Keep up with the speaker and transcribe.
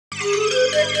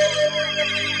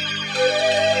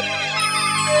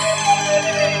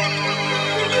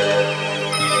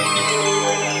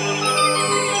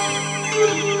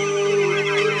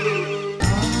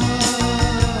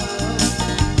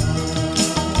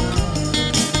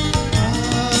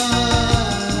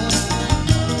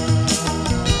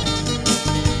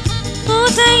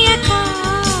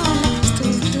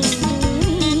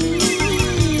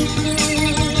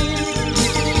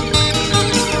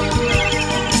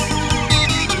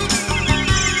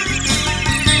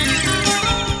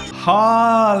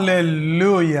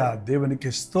హల్లెలూయా, దేవునికి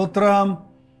స్తోత్రం.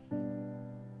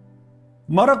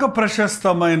 మరొక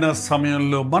ప్రశస్తమైన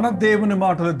సమయంలో మన దేవుని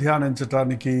మాటలు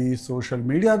ధ్యానించడానికి సోషల్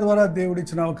మీడియా ద్వారా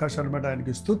దేవుడిచ్చిన అవకాశాన్ని బట్టి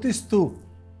ఆయనకి స్తుతిస్తూ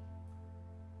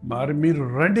మరి మీరు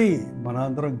రండి,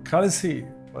 మనందరం కలిసి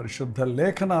పరిశుద్ధ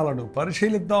లేఖనాలను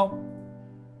పరిశీలిద్దాం,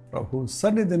 ప్రభు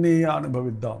సన్నిధిని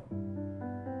అనుభవిద్దాం.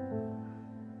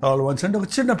 వంచండి. ఒక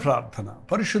చిన్న ప్రార్థన.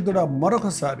 పరిశుద్ధుడా,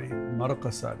 మరొకసారి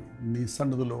నీ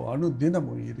సన్నిధిలో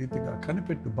అనుదినము ఈ రీతిగా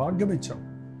కనిపెట్టు భాగ్యం ఇచ్చాము.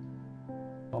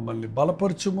 మమ్మల్ని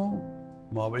బలపరచుము,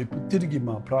 మా వైపు తిరిగి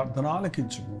మా ప్రార్థన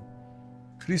ఆలకించుము.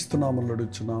 క్రీస్తునామములో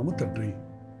అడుగుచున్నాము తండ్రి,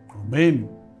 ఆమేన్.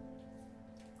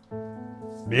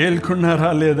 మేల్కొన్నారా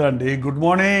లేదా అండి? గుడ్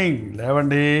మార్నింగ్,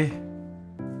 లేవండి.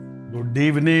 Good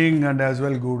evening and as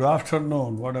well good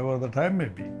afternoon, what ever the time may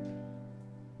be.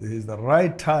 This is the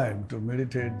right time to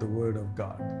meditate the word of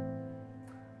God.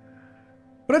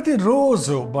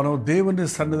 ప్రతిరోజు మనం దేవుని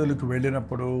సన్నిధులకు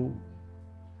వెళ్ళినప్పుడు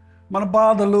మన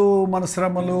బాధలు, మన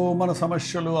శ్రమలు, మన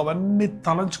సమస్యలు అవన్నీ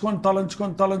తలంచుకొని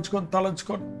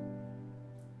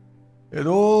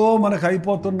ఏదో మనకు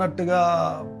అయిపోతున్నట్టుగా,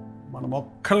 మనం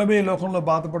ఒక్కలమే లోకంలో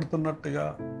బాధపడుతున్నట్టుగా,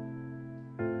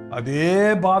 అదే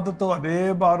బాధతో అదే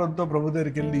భారంతో ప్రభు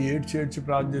దగ్గరికి వెళ్ళి ఏడ్చి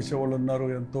ప్రార్థన చేసేవాళ్ళు ఉన్నారు.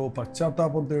 ఎంతో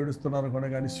పశ్చాత్తాపంతో ఏడుస్తున్నారు కూడా,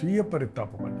 కానీ స్వీయ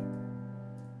పరితాపం అండి.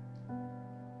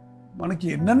 మనకి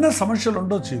ఎన్నెన్న సమస్యలు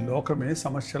ఉండొచ్చు. ఈ లోకమే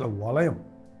సమస్యల వలయం.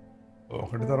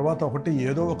 ఒకటి తర్వాత ఒకటి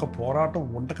ఏదో ఒక పోరాటం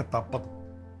ఉండక తప్పదు.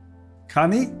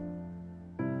 కానీ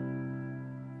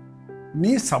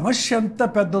నీ సమస్య ఎంత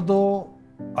పెద్దదో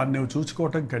అని నువ్వు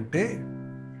చూసుకోవటం కంటే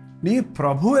నీ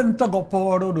ప్రభు ఎంత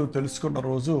గొప్పవాడో నువ్వు తెలుసుకున్న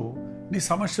రోజు నీ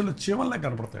సమస్యలు చీమల్లా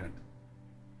కనపడతాయండి.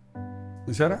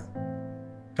 చూసారా?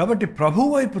 కాబట్టి ప్రభు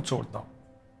వైపు చూద్దాం.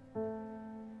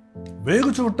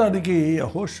 వేగు చూడటానికి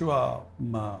యెహోషువ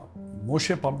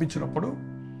మోషే పంపించినప్పుడు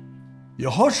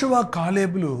యెహోషువ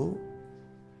కాలేబులు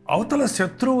అవతల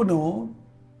శత్రువును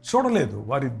చూడలేదు,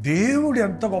 వారి దేవుడు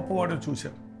ఎంత గొప్పవాడో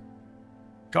చూశారు.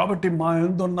 కాబట్టి మా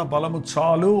యందున్న బలము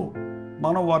చాలు,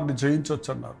 మనం వారిని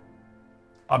జయించవచ్చు అన్నారు.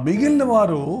 ఆ మిగిలిన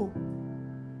వారు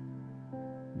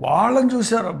వాళ్ళని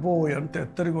చూశారు, అబ్బో ఎంత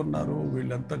ఎత్తరిగా ఉన్నారు,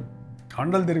 వీళ్ళెంత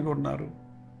కండలు తిరిగి ఉన్నారు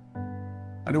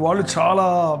అని. వాళ్ళు చాలా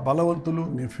బలవంతులు,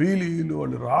 నెఫీలీలు,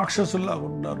 వాళ్ళు రాక్షసుల్లాగా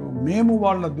ఉన్నారు, మేము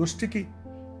వాళ్ళ దృష్టికి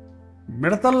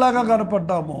మిడతల్లాగా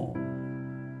కనపడ్డాము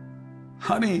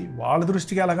అని వాళ్ళ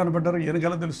దృష్టికి ఎలా కనపడ్డారో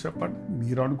ఎనగల తెలుసు చెప్పండి,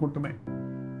 మీరు అనుకుంటమే.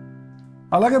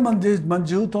 అలాగే మన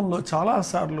జీవితంలో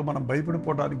చాలాసార్లు మనం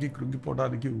భయపడిపోవడానికి,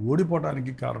 కృంగిపోవడానికి,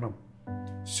 ఓడిపోవడానికి కారణం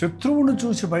శత్రువును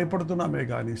చూసి భయపడుతున్నామే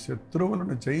కానీ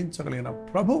శత్రువులను జయించగలిగిన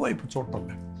ప్రభు వైపు చూడటం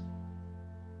లేదు.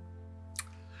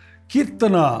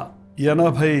 కీర్తన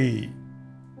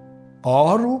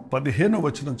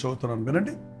 86:15 చదువుతున్నాను,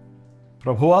 వినండి.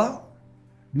 ప్రభువా,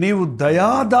 నీవు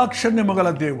దయాదాక్షిణ్యము గల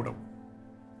దేవుడవు,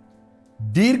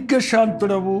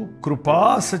 దీర్ఘశాంతుడవు, కృపా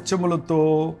సత్యములతో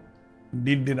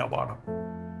నిండినవాడవు.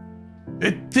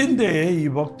 ఎత్తిందే ఈ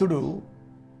భక్తుడు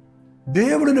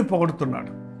దేవుడిని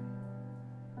పొగడుతున్నాడు.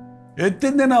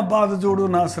 ఎత్తిందే నా బాధ చూడు,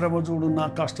 నా శ్రమ చూడు, నా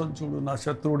కష్టం చూడు, నా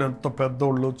శత్రువుడు ఎంత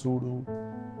పెద్దోళ్ళో చూడు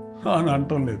అని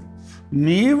అంటం లేదు.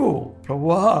 నీవు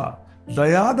ప్రభువా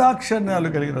దయాదాక్షిణ్యాలు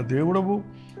కలిగిన దేవుడవు,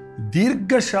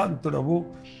 దీర్ఘశాంతుడవు,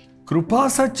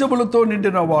 కృపాసత్యములతో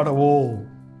నిండిన వాడవు.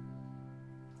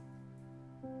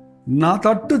 నా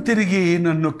తట్టు తిరిగి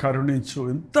నన్ను కరుణించు.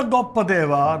 ఎంత గొప్ప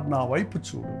దేవా, నా వైపు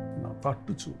చూడు, నా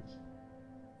తట్టు చూడు,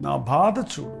 నా బాధ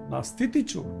చూడు, నా స్థితి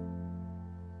చూడు.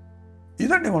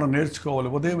 ఇదండి మనం నేర్చుకోవాలి.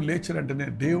 ఉదయం లేచిన వెంటనే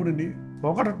దేవుడిని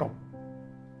పొగడటం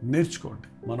నేర్చుకోండి.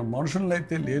 మనం మనుషులను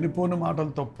అయితే లేనిపోని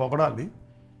మాటలతో పొగడాలి,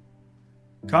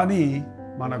 కానీ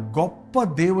మన గొప్ప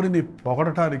దేవుడిని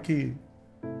పొగడటానికి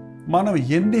మనం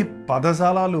ఎన్ని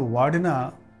పదజాలాలు వాడినా,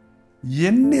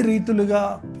 ఎన్ని రీతులుగా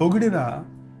పొగిడినా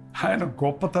ఆయన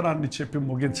గొప్పతనాన్ని చెప్పి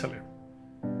ముగించలేము.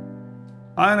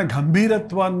 ఆయన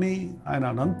గంభీరత్వాన్ని, ఆయన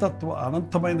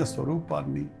అనంతమైన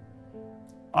స్వరూపాన్ని,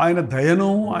 ఆయన దయను,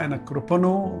 ఆయన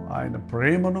కృపను, ఆయన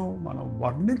ప్రేమను మనం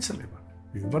వర్ణించలేమండి,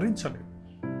 వివరించలేము.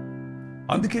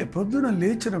 అందుకే పొద్దున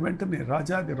లేచిన వెంటనే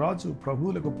రాజాది రాజు,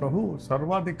 ప్రభువులకు ప్రభు,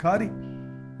 సర్వాధికారి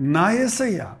నా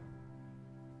యేసయ్య,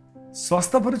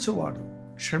 స్వస్థపరచువాడు,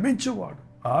 క్షమించువాడు,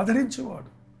 ఆదరించువాడు,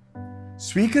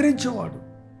 స్వీకరించువాడు,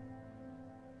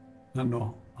 నన్ను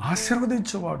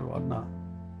ఆశీర్వదించువాడు అన్న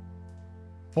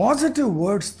పాజిటివ్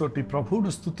వర్డ్స్ తోటి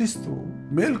ప్రభువును స్తుతిస్తూ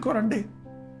మేల్కోరండి.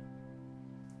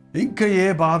 ఇంకా ఏ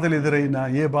బాధలు ఎదురైనా,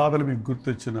 ఏ బాధలు మీకు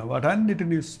గుర్తొచ్చినా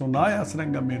వాటన్నిటినీ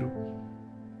సునాయాసనంగా మీరు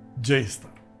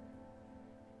జయిస్తారు.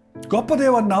 గొప్ప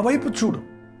దేవా, నా వైపు చూడు,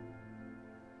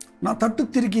 నా తట్టు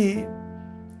తిరిగి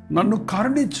నన్ను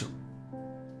కరుణించు.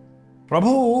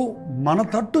 ప్రభువు మన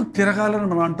తట్టు తిరగాలని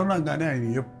మనం అంటున్నాం, కానీ ఆయన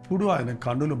ఎప్పుడూ ఆయన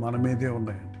కన్నులు మన మీదే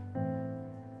ఉన్నాయండి.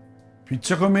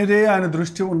 పిచ్చక మీదే ఆయన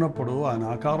దృష్టి ఉన్నప్పుడు ఆయన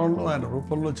ఆకారంలో ఆయన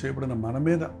రూపంలో చేయబడిన మన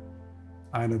మీద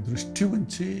ఆయన దృష్టి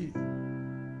ఉంచి,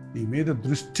 నీ మీద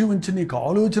దృష్టి ఉంచి నీకు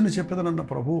ఆలోచన చెప్పేదనన్న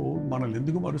ప్రభువు మనల్ని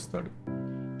ఎందుకు మరుస్తాడు?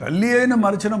 తల్లి అయిన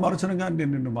మరచను కానీ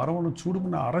నేను నిన్ను మరవను చూడు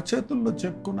నా అరచేతుల్లో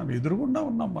చెప్పుకున్నాను. ఎదురుగుండా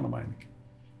ఉన్నాం మనం ఆయనకి.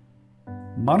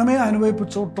 మనమే ఆయన వైపు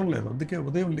చూడటం లేదు. అందుకే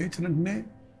ఉదయం లేచిన వెంటనే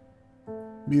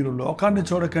మీరు లోకాన్ని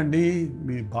చూడకండి,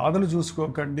 మీ బాధలు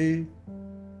చూసుకోకండి,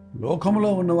 లోకంలో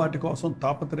ఉన్న వాటి కోసం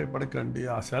తాపత్రయపడకండి,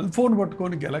 ఆ సెల్ ఫోన్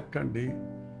పట్టుకొని గెలక్కండి.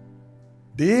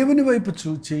 దేవుని వైపు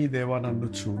చూచి దేవా నన్ను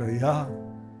చూడయ్యా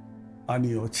అని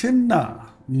ఓ చిన్న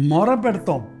మొర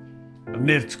పెడతాం.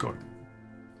 నేర్చుకోండి.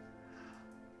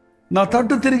 నా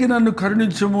తట్టు తిరిగి నన్ను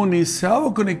కరుణించము, నీ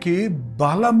సేవకునికి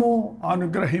బలము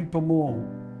అనుగ్రహింపము.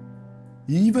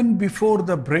 Even before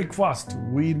the breakfast,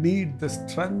 we need the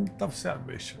strength of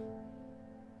salvation.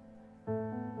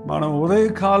 మనం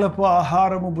ఉదయకాలపు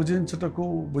ఆహారము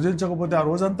భుజించకపోతే ఆ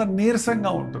రోజంతా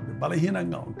నీరసంగా ఉంటుంది,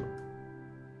 బలహీనంగా ఉంటుంది.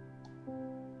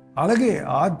 అలాగే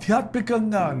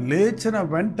ఆధ్యాత్మికంగా లేచిన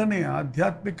వెంటనే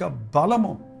ఆధ్యాత్మిక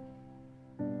బలము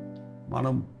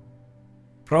మనం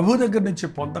ప్రభు దగ్గర నుంచి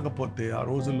పొందకపోతే ఆ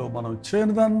రోజుల్లో మనం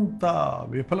చేయనిదంతా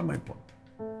విఫలమైపోతుంది.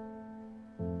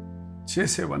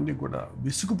 చేసేవన్నీ కూడా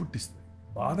విసుగు పుట్టిస్తాయి,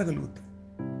 బాధ కలుగుతాయి,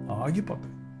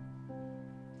 ఆగిపోతాయి.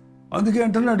 అందుకే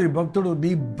అంటున్నాడు ఈ భక్తుడు,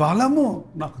 నీ బలము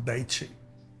నాకు దయచేయి.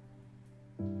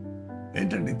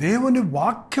 ఏంటండి? దేవుని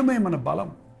వాక్యమే మన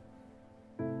బలం,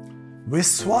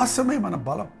 విశ్వాసమే మన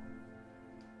బలం,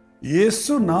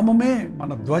 యేసు నామమే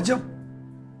మన ధ్వజం.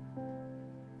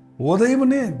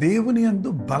 ఉదయమునే దేవుని యందు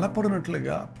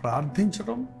బలపడినట్లుగా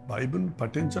ప్రార్థించటం, బైబిల్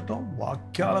పఠించటం,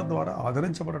 వాక్యాల ద్వారా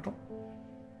ఆదరించబడటం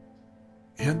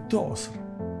ఎంతో అవసరం.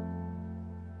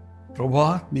 ప్రభువా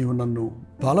నీవు నన్ను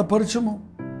బలపరచుము,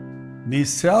 నీ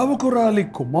సేవకురాలి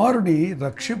కుమారుని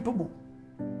రక్షింపము.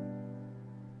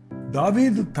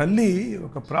 దావీదు తల్లి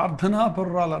ఒక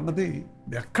ప్రార్థనాపరురాలు అన్నది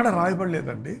ఎక్కడ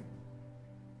రాయబడలేదండి.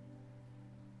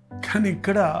 కానీ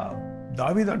ఇక్కడ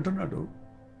దావీదు అంటున్నాడు,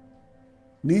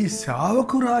 నీ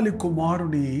సేవకురాలి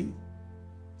కుమారుని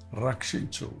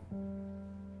రక్షించు.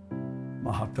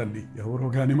 మహాతల్లి ఎవరో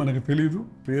కానీ మనకు తెలియదు,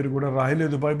 పేరు కూడా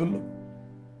రాయలేదు బైబిల్లో.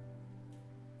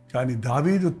 కానీ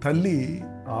దావీదు తల్లి,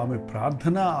 ఆమె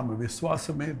ప్రార్థన, ఆమె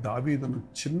విశ్వాసమే దావీదును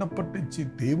చిన్నప్పటి నుంచి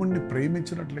దేవుణ్ణి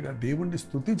ప్రేమించినట్లుగా, దేవుణ్ణి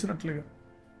స్తుతించినట్లుగా,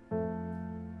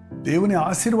 దేవుని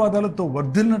ఆశీర్వాదాలతో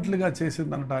వర్ధిల్లినట్లుగా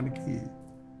చేసిందనడానికి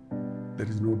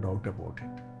there is no doubt about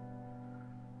it.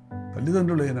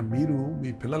 తల్లిదండ్రులైన మీరు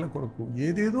మీ పిల్లల కొరకు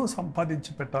ఏదేదో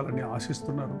సంపాదించి పెట్టాలని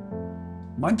ఆశిస్తున్నారు,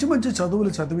 మంచి మంచి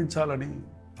చదువులు చదివించాలని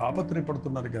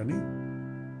తాపత్రయపడుతున్నారు. కానీ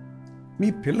మీ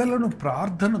పిల్లలను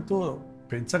ప్రార్థనతో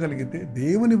పెంచగలిగితే,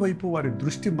 దేవుని వైపు వారి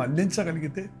దృష్టి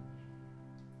మళ్లించగలిగితే,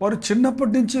 వారు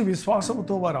చిన్నప్పటి నుంచి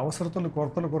విశ్వాసంతో వారి అవసరతలు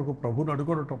కొరతల కొరకు ప్రభువుని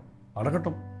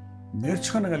అడగటం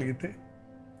నేర్చుకోగలిగితే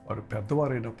వారు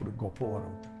పెద్దవారైనప్పుడు గొప్పవారు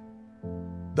అవుతారు.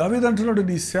 దావీదు అంటున్నాడు,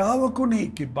 నీ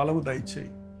సేవకునికి బలము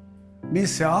దయచేయి, నీ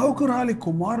సేవకురాలి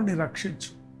కుమారుని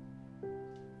రక్షించు.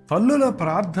 తల్లుల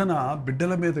ప్రార్థన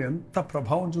బిడ్డల మీద ఎంత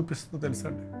ప్రభావం చూపిస్తుందో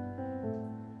తెలుసండి.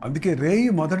 అందుకే రేయి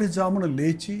మొదటి జామున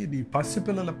లేచి నీ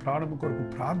పసిపిల్లల ప్రాణము కొరకు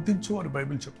ప్రార్థించు అని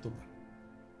బైబిల్ చెప్తుంది.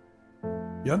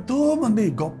 ఎంతోమంది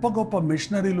గొప్ప గొప్ప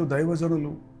మిషనరీలు,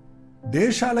 దైవజనులు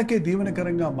దేశాలకే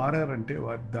దీవెనకరంగా మారారంటే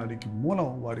దానికి మూలం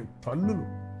వారి తల్లులు.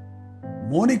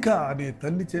 మోనికా అనే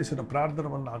తల్లి చేసిన ప్రార్థన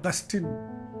వల్ల అగస్టిన్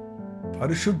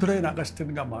పరిశుద్ధుడైన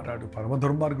అగస్టిన్గా మారాడు, పరమ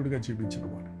దుర్మార్గుడిగా జీవించిన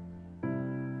వాడు.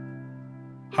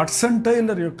 హడ్సన్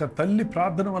టైలర్ యొక్క తల్లి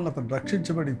ప్రార్థన వల్ల అతను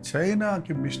రక్షించబడి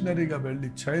చైనాకి మిషనరీగా వెళ్ళి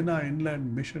చైనా ఇన్లాండ్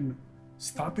మిషన్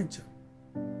స్థాపించారు.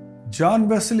 జాన్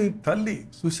వెస్లీ తల్లి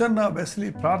సుసన్నా వెస్లీ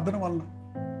ప్రార్థన వల్ల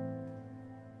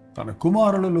తన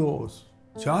కుమారులలో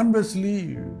జాన్ వెస్లీ,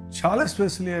 చార్లెస్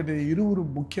వెస్లీ అనే ఇరువురు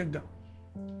ముఖ్యంగా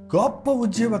గొప్ప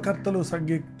ఉద్యమకర్తలు,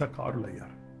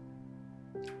 సంగీతకారులయ్యారు.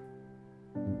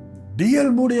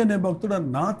 డిఎల్ మూడి అనే భక్తుడు,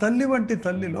 నా తల్లి వంటి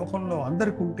తల్లి లోకంలో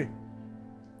అందరికీ ఉంటే,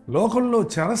 లోకంలో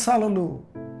చెరసాలలు,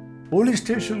 పోలీస్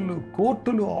స్టేషన్లు,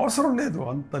 కోర్టులు అవసరం లేదు,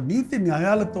 అంత నీతి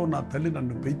న్యాయాలతో నా తల్లి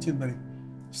నన్ను పెంచిందని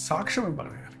సాక్ష్యం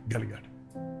ఇవ్వగలిగాడు.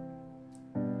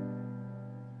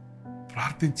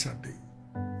 ప్రార్థించండి,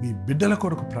 మీ బిడ్డల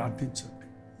కొరకు ప్రార్థించండి,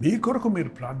 మీ కొరకు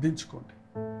మీరు ప్రార్థించుకోండి.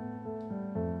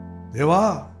 దేవా,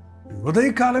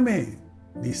 ఉదయకాలమే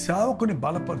నీ సేవకుని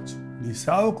బలపరచు, నీ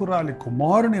సేవకురాలి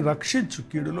కుమారుని రక్షించు,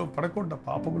 కీడులో పడకుండా,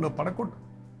 పాపములో పడకుండా,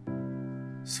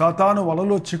 సాతాను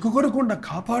వలలో చిక్కుకొనకుండా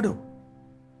కాపాడు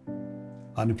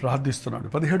అని ప్రార్థిస్తున్నాడు.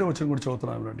 17వ వచనం కూడా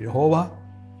చదువుతున్నాను. యెహోవా,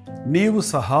 నీవు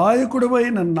సహాయకుడివై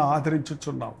నన్ను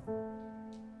ఆదరించుచున్నావు.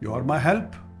 You are my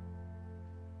help.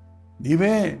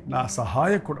 నీవే నా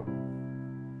సహాయకుడు,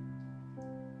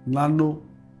 నన్ను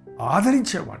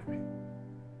ఆదరించేవాడివి.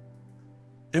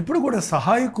 ఎప్పుడు కూడా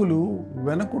సహాయకులు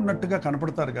వెనకున్నట్టుగా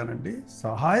కనపడతారు కానండి,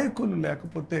 సహాయకులు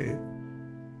లేకపోతే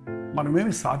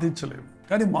మనమేమి సాధించలేము.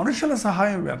 కానీ మనుషుల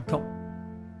సహాయం వ్యర్థం.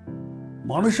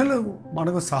 మనుషులు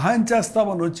మనకు సహాయం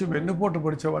చేస్తామని వచ్చి వెన్నుపోటు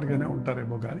పొడిచేవారిగానే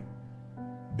ఉంటారేమో, కానీ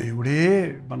దేవుడే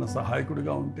మన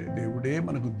సహాయకుడిగా ఉంటే, దేవుడే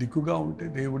మనకు దిక్కుగా ఉంటే,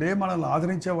 దేవుడే మనల్ని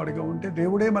ఆదరించేవాడిగా ఉంటే,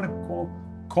 దేవుడే మనకు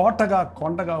కోటగా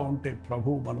కొండగా ఉంటే,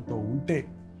 ప్రభువు మనతో ఉంటే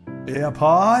ఏ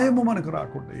అపాయము మనకు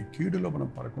రాకుండా, ఈ కీడులో మనం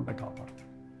పడకుండా కాపాడుతాం.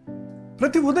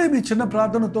 ప్రతి ఉదయం ఈ చిన్న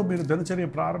ప్రార్థనతో మీరు దినచర్య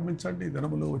ప్రారంభించండి.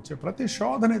 దినములో వచ్చే ప్రతి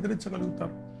శోధన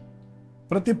ఎదిరించగలుగుతారు,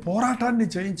 ప్రతి పోరాటాన్ని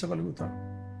జయించగలుగుతారు.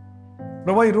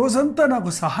 ప్రభువా, ఈ రోజంతా నాకు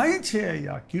సహాయం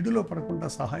చేయ్యా, కీడులో పడకుండా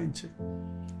సహాయం చేయి,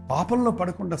 పాపంలో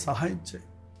పడకుండా సహాయం చేయి,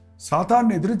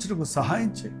 సాతాన్ని ఎదిరించుటకు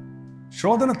సహాయం చేయి,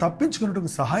 శోధన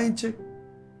తప్పించుకున్నట్టుకు సహాయం చేయి,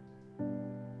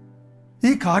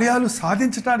 ఈ కార్యాలు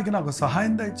సాధించడానికి నాకు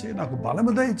సహాయం దయచేయి, నాకు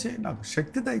బలము దయచేయి, నాకు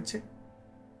శక్తి దయచేయి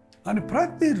అని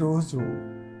ప్రతిరోజు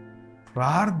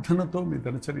ప్రార్థనతో మీ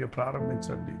దినచర్య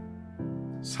ప్రారంభించండి.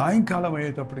 సాయంకాలం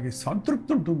అయ్యేటప్పటికి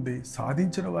సంతృప్తి ఉంటుంది.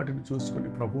 సాధించిన వాటిని చూసుకొని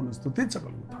ప్రభువును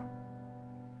స్తుతించగలుగుతారు.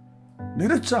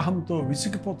 నిరుత్సాహంతో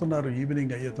విసిగిపోతున్నారు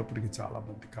ఈవినింగ్ అయ్యేటప్పటికి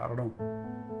చాలామంది. కారణం,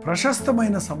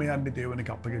 ప్రశస్తమైన సమయాన్ని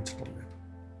దేవునికి అప్పగించడం లేదు.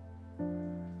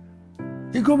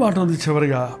 ఇంకో మాట ఉంది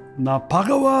చివరిగా, నా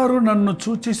పగవారు నన్ను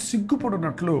చూచి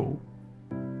సిగ్గుపడినట్లు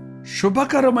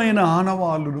శుభకరమైన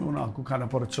ఆనవాళ్ళను నాకు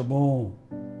కనపరచము.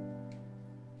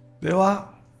 దేవా,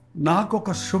 నాకు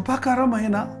ఒక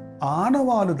శుభకరమైన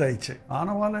ఆనవాలు దయచే.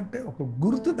 ఆనవాలంటే ఒక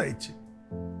గుర్తు దయచే.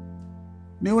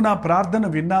 నీవు నా ప్రార్థన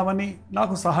విన్నావని,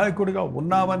 నాకు సహాయకుడిగా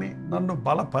ఉన్నావని, నన్ను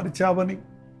బలపరిచావని,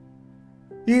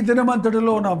 ఈ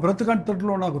దినమంతటిలో నా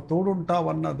బ్రతుకంతటిలో నాకు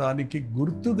తోడుంటావన్న దానికి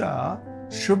గుర్తుగా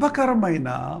శుభకరమైన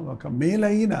ఒక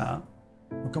మేలైన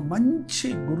ఒక మంచి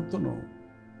గుర్తును,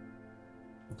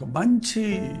 ఒక మంచి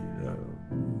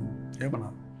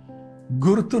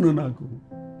గుర్తును నాకు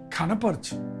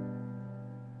కనపరచు.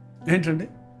 ఏంటండి,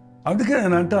 అందుకే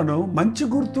నేను అంటాను, మంచి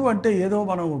గుర్తు అంటే ఏదో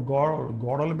మనం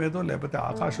గోడల మీదో లేకపోతే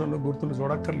ఆకాశంలో గుర్తులు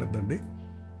చూడక్కర్లేదండి.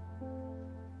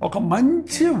 ఒక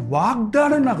మంచి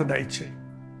వాగ్దానం నాకు దయచేయి.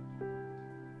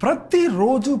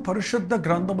 ప్రతిరోజు పరిశుద్ధ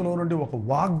గ్రంథంలో నుండి ఒక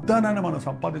వాగ్దానాన్ని మనం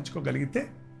సంపాదించుకోగలిగితే,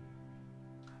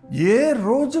 ఏ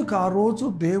రోజుకు ఆ రోజు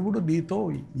దేవుడు నీతో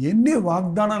ఎన్ని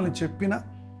వాగ్దానాలు చెప్పినా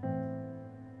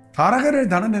తరగని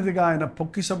ధననిధిగా ఆయన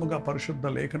పొక్కిసముగా పరిశుద్ధ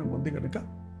లేఖనం ఉంది కనుక,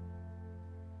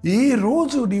 ఈ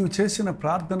రోజు నీవు చేసిన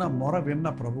ప్రార్థన మొర విన్న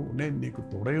ప్రభువు, నేను నీకు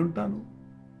తోడై ఉంటాను,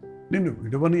 నిన్ను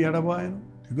విడువని ఎడబాయను,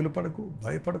 దిగులు పడకు,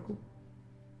 భయపడకు,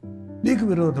 నీకు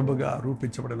విరోధముగా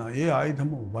రూపించబడిన ఏ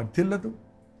ఆయుధము వర్ధిల్లదు,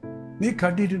 నీ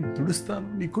కన్నీటిని తుడుస్తాను,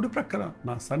 నీ కుడి ప్రక్కన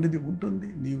నా సన్నిధి ఉంటుంది,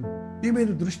 నీ మీద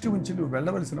దృష్టి ఉంచి నువ్వు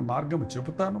వెళ్ళవలసిన మార్గము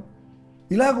చెబుతాను.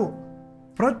 ఇలాగూ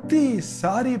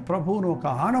ప్రతిసారి ప్రభువును ఒక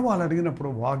ఆనవాళ్ళు అడిగినప్పుడు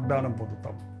వాగ్దానం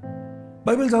పొందుతాం.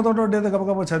 బైబిల్ చదవడం ఏదో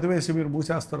గబగబా చదివేసి మీరు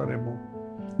మూసేస్తున్నారేమో.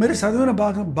 మీరు చదివిన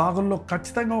భాగంలో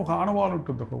ఖచ్చితంగా ఒక ఆనవాళ్ళు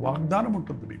ఉంటుంది, ఒక వాగ్దానం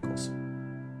ఉంటుంది మీకోసం.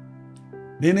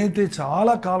 నేనైతే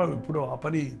చాలా కాలం ఇప్పుడు ఆ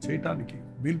పని చేయటానికి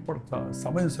వీలు పడుతా,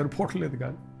 సమయం సరిపోవట్లేదు,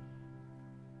 కానీ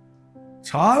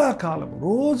చాలా కాలం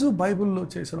రోజు బైబిల్లో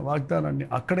చేసిన వాగ్దానాన్ని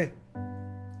అక్కడే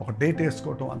ఒక డేట్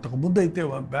వేసుకోవటం. అంతకుముందు అయితే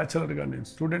బ్యాచిలర్గా నేను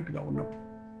స్టూడెంట్గా ఉన్నప్పుడు,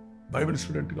 బైబిల్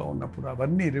స్టూడెంట్గా ఉన్నప్పుడు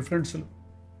అవన్నీ రిఫరెన్స్లు,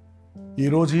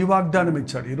 ఈరోజు ఈ వాగ్దానం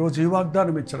ఇచ్చాడు, ఈరోజు ఈ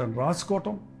వాగ్దానం ఇచ్చాడని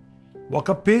రాసుకోవటం.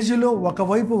 ఒక పేజీలో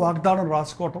ఒకవైపు వాగ్దానం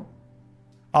రాసుకోవటం,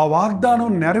 ఆ వాగ్దానం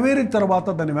నెరవేరిన తర్వాత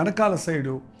దాని వెనకాల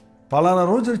సైడు పలానా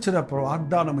రోజు ఇచ్చిన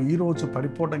వాగ్దానం ఈరోజు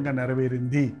పరిపూర్ణంగా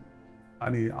నెరవేరింది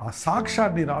అని ఆ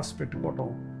సాక్ష్యాన్ని రాసి పెట్టుకోవటం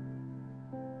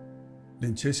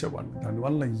నేను చేసేవాడిని.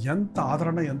 దానివల్ల ఎంత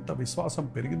ఆదరణ, ఎంత విశ్వాసం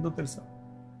పెరిగిందో తెలుసా?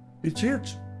 ఇది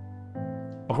చేయొచ్చు.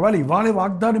 ఒకవేళ ఇవాళ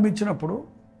వాగ్దానం ఇచ్చినప్పుడు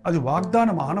అది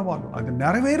వాగ్దానం ఆనవాళ్ళు, అది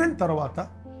నెరవేరిన తర్వాత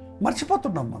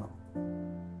మర్చిపోతున్నాం మనం.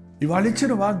 ఇవాళ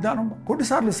ఇచ్చిన వాగ్దానం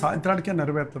కొన్నిసార్లు సాయంత్రానికే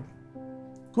నెరవేరుతుంది,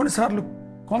 కొన్నిసార్లు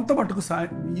కొంత మటుకు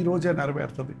ఈ రోజే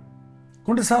నెరవేరుతుంది.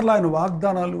 కొన్నిసార్లు ఆయన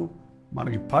వాగ్దానాలు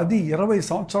మనకి 10-20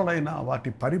 సంవత్సరాలైనా వాటి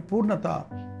పరిపూర్ణత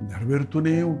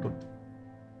నెరవేరుతూనే ఉంటుంది.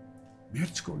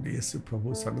 నేర్చుకోండి యేసు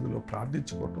ప్రభు సన్నిధిలో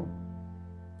ప్రార్థించుకోవటం,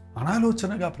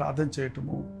 అనాలోచనగా ప్రార్థన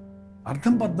చేయటము,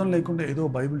 అర్థం పర్థం లేకుండా ఏదో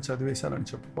బైబిల్ చదివేశానని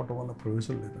చెప్పుకోవటం వల్ల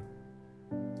ప్రయోజనం లేదు.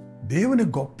 దేవుని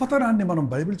గొప్పతనాన్ని మనం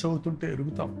బైబిల్ చదువుతుంటే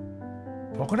ఎరుగుతాం.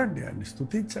 పొగడండి, ఆయన్ని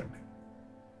స్తుతించండి.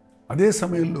 అదే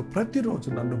సమయంలో ప్రతిరోజు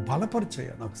నన్ను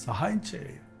బలపరిచేయ, నాకు సహాయం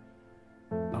చేయ,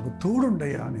 నాకు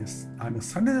తోడుండయ్యా అని ఆయన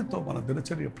సన్నిధితో మన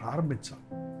దినచర్య ప్రారంభించాలి.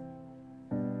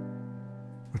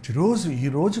 ప్రతిరోజు ఈ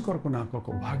రోజు కొరకు నాకు ఒక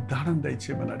వాగ్దానం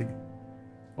దయచేయమని అడిగి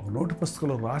ఒక నోటు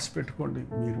పుస్తకంలో రాసి పెట్టుకోండి.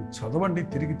 మీరు చదవండి,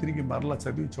 తిరిగి తిరిగి మరలా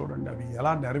చదివి చూడండి. అవి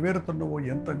ఎలా నెరవేరుతున్నావో,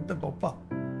 ఎంత గొప్ప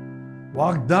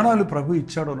వాగ్దానాలు ప్రభు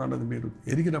ఇచ్చాడో అన్నది మీరు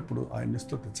ఎరిగినప్పుడు ఆయన్ని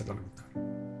స్తుతించగలుగుతారు.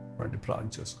 రండి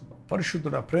ప్రార్థన చేసుకుందాం.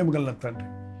 పరిశుద్ధుడా, ప్రేమగల తండ్రి,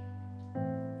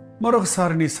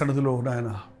 మరొకసారి నీ సన్నిధిలో నాయన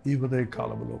ఈ ఉదయ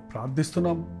కాలంలో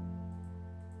ప్రార్థిస్తున్నాం.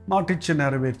 మాటిచ్చి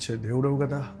నెరవేర్చే దేవుడవు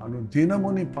కదా, అనుదినము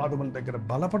నీ పాదముల దగ్గర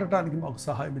బలపడటానికి మాకు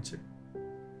సహాయం ఇచ్చేది.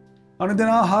 అనుదిన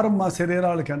ఆహారం మా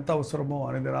శరీరాలకు ఎంత అవసరమో,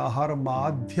 అనుదిన ఆహారం మా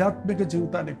ఆధ్యాత్మిక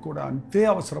జీవితానికి కూడా అంతే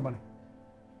అవసరమని,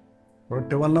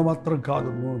 రొట్టె వలన మాత్రం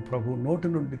కాదు, ప్రభు నోటి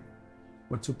నుండి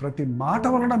వచ్చు ప్రతి మాట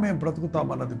వలన మేము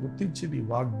బ్రతుకుతామన్నది గుర్తించి నీ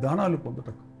వాగ్దానాలు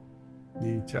పొందుటకు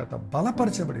నీ చేత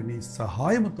బలపరచబడి నీ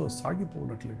సహాయముతో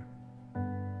సాగిపోనట్లుగా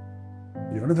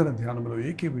ఈ అనుదిన ధ్యానంలో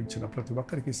ఏకీవించిన ప్రతి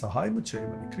ఒక్కరికి సహాయం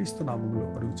చేయమని క్రీస్తు నామములో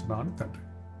అడుగుచున్నాను తండ్రి.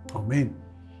 ఆమేన్.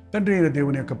 తండ్రి అయిన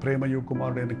దేవుని యొక్క ప్రేమయు,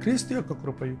 కుమారుడైన క్రీస్తు యొక్క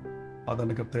కృపయు,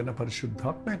 ఆదరణకర్త అయిన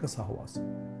పరిశుద్ధాత్మ యొక్క సహవాసం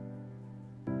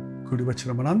కూడి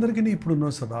వచ్చిన మనందరికీ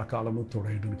ఇప్పుడు సదాకాలము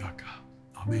తోడైనను గాక.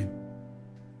 ఆమేన్.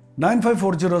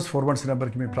 954041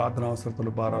 నెంబర్కి మీ ప్రార్థన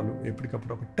అవసరతలు, భారాలు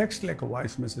ఎప్పటికప్పుడు ఒక టెక్స్ట్ లేక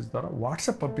వాయిస్ మెసేజ్ ద్వారా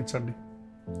వాట్సాప్ పంపించండి.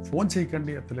 ఫోన్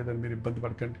చేయకండి, ఎత్తలేదని మీరు ఇబ్బంది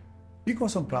పడకండి.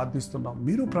 మీకోసం ప్రార్థిస్తున్నాం,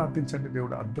 మీరు ప్రార్థించండి.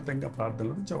 దేవుడు అద్భుతంగా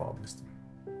ప్రార్థనలకు జవాబులు ఇస్తున్నాడు.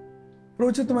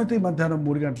 ప్రోచితమైతే ఈ మధ్యాహ్నం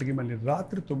 3 గంటలకి, మళ్ళీ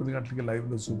రాత్రి 9 గంటలకి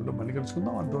లైవ్లో జూమ్లో మళ్ళీ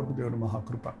కలుసుకుందాం. అంతవరకు దేవుని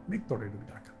మహాకృప మీకు తోడైనను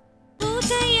గాక.